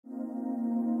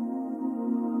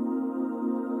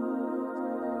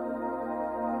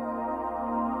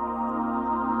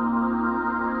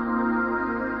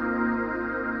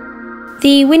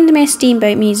The Windermere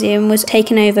Steamboat Museum was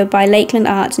taken over by Lakeland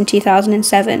Arts in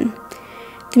 2007.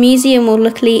 The museum will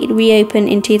luckily reopen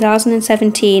in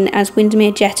 2017 as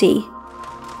Windermere Jetty.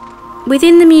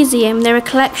 Within the museum there are a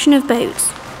collection of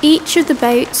boats. Each of the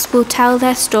boats will tell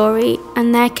their story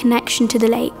and their connection to the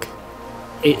lake.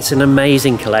 It's an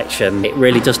amazing collection. It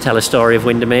really does tell a story of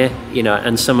Windermere,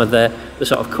 and some of the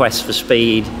sort of quest for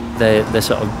speed, the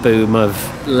sort of boom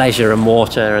of leisure and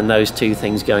water, and those two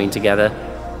things going together.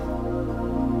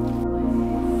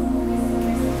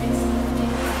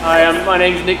 Hi, my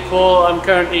name's Nick Paul. I'm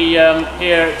currently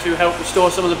here to help restore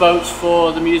some of the boats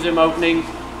for the museum opening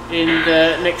in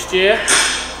next year.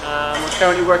 We're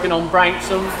currently working on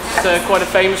Branksome. It's quite a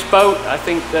famous boat. I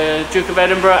think the Duke of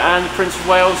Edinburgh and the Prince of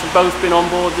Wales have both been on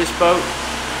board this boat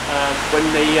when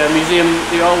the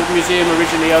old museum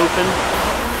originally opened.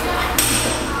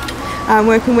 I'm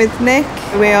working with Nick.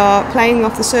 We are planing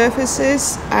off the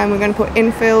surfaces and we're going to put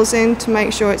infills in to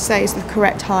make sure it stays the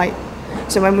correct height.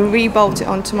 So when we re-bolt it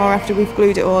on tomorrow after we've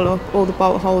glued it all up, all the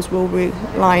bolt holes will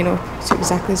line up to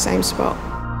exactly the same spot.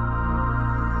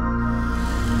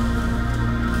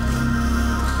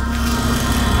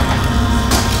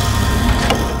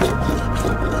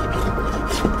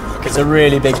 It's a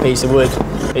really big piece of wood.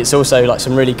 It's also like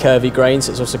some really curvy grains,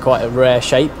 so it's also quite a rare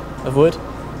shape of wood.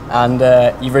 And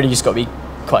you've really just got to be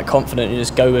quite confident and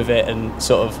just go with it and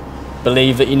sort of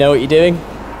believe that you know what you're doing.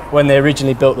 When they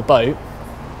originally built the boat,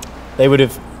 they would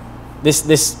have,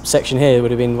 this section here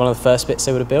would have been one of the first bits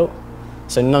they would have built.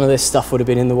 So none of this stuff would have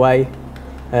been in the way.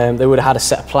 They would have had a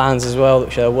set of plans as well,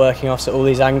 which they're working off, so all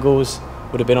these angles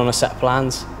would have been on a set of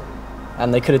plans.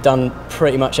 And they could have done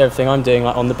pretty much everything I'm doing,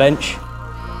 like on the bench.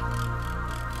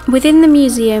 Within the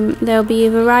museum, there'll be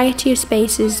a variety of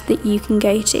spaces that you can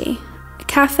go to. A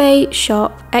cafe,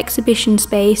 shop, exhibition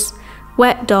space,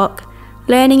 wet dock,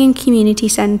 learning and community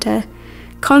centre,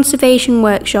 conservation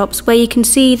workshops where you can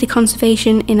see the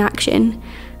conservation in action,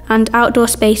 and outdoor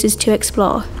spaces to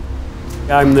explore.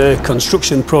 I'm the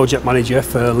construction project manager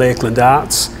for Lakeland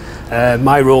Arts.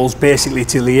 My role is basically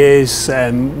to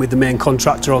liaise with the main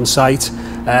contractor on site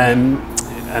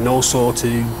and also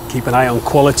to keep an eye on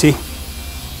quality.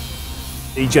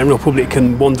 The general public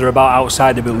can wander about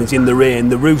outside the buildings in the rain.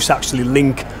 The roofs actually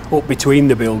link up between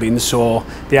the buildings, so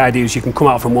the idea is you can come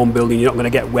out from one building, you're not going to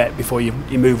get wet before you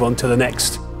move on to the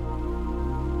next.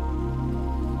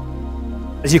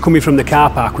 As you're coming from the car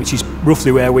park, which is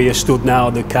roughly where we are stood now,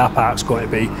 the car park's going to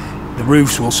be, the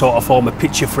roofs will sort of form a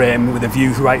picture frame with a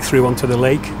view right through onto the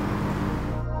lake.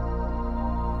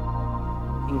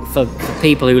 For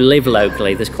people who live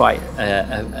locally, there's quite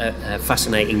a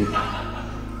fascinating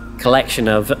collection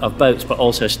of boats, but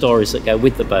also stories that go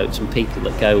with the boats and people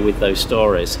that go with those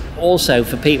stories. Also,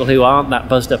 for people who aren't that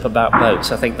buzzed up about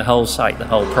boats, I think the whole site, the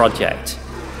whole project,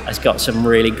 has got some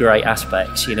really great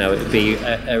aspects. It would be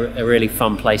a really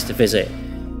fun place to visit.